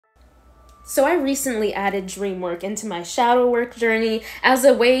So I recently added dream work into my shadow work journey as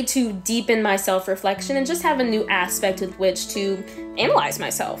a way to deepen my self-reflection and just have a new aspect with which to analyze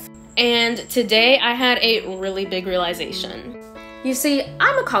myself. And today I had a really big realization. You see,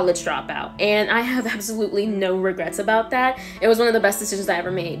 I'm a college dropout, and I have absolutely no regrets about that. It was one of the best decisions I ever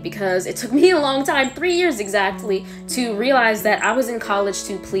made because it took me a long time, 3 years exactly, to realize that I was in college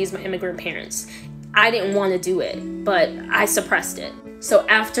to please my immigrant parents. I didn't want to do it, but I suppressed it. So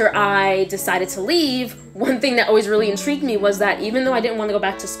after I decided to leave, one thing that always really intrigued me was that even though I didn't want to go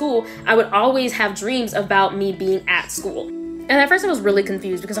back to school, I would always have dreams about me being at school. And at first I was really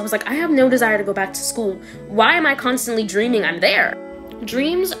confused because I was like, I have no desire to go back to school. Why am I constantly dreaming I'm there?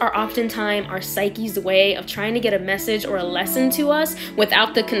 Dreams are oftentimes our psyche's way of trying to get a message or a lesson to us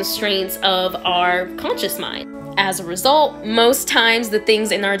without the constraints of our conscious mind. As a result, most times the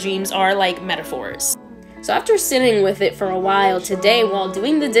things in our dreams are like metaphors. So after sitting with it for a while today while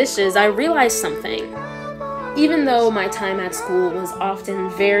doing the dishes, I realized something. Even though my time at school was often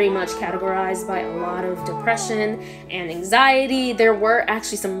very much categorized by a lot of depression and anxiety, there were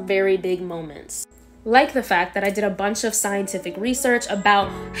actually some very big moments. Like the fact that I did a bunch of scientific research about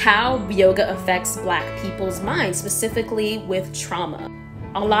how yoga affects Black people's minds, specifically with trauma.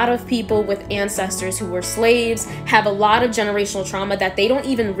 A lot of people with ancestors who were slaves have a lot of generational trauma that they don't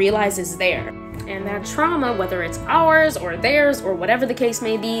even realize is there. And that trauma, whether it's ours or theirs or whatever the case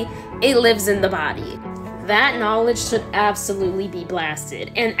may be, it lives in the body. That knowledge should absolutely be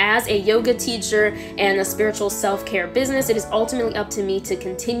blasted. And as a yoga teacher and a spiritual self-care business, it is ultimately up to me to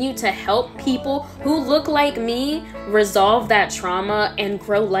continue to help people who look like me resolve that trauma and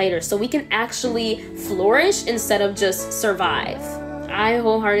grow lighter so we can actually flourish instead of just survive. I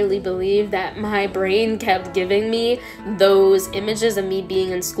wholeheartedly believe that my brain kept giving me those images of me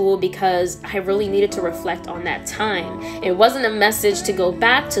being in school because I really needed to reflect on that time. It wasn't a message to go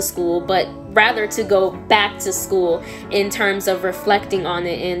back to school, but rather to go back to school in terms of reflecting on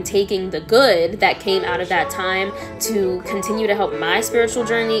it and taking the good that came out of that time to continue to help my spiritual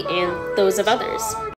journey and those of others.